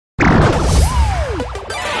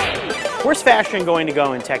Where's fashion going to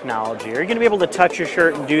go in technology? Are you going to be able to touch your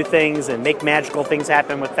shirt and do things and make magical things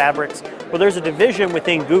happen with fabrics? Well, there's a division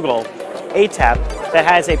within Google, ATAP, that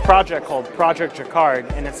has a project called Project Jacquard,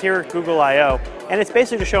 and it's here at Google I/O, and it's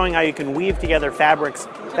basically showing how you can weave together fabrics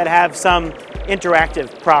that have some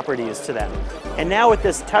interactive properties to them. And now with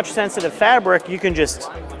this touch-sensitive fabric, you can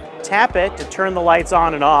just tap it to turn the lights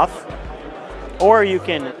on and off, or you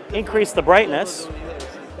can increase the brightness,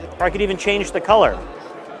 or I could even change the color.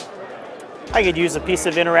 I could use a piece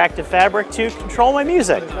of interactive fabric to control my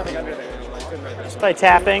music, just by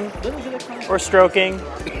tapping, or stroking,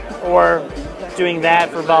 or doing that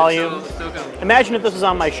for volume. Imagine if this was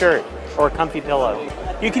on my shirt, or a comfy pillow.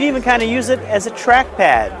 You can even kind of use it as a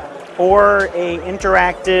trackpad, or an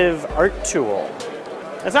interactive art tool.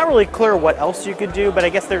 It's not really clear what else you could do, but I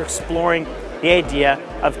guess they're exploring the idea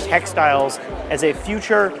of textiles as a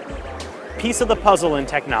future piece of the puzzle in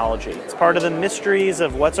technology. It's part of the mysteries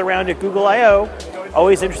of what's around at Google I/O.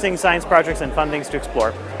 Always interesting science projects and fun things to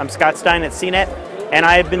explore. I'm Scott Stein at CNET, and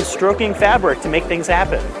I've been stroking fabric to make things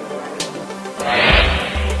happen.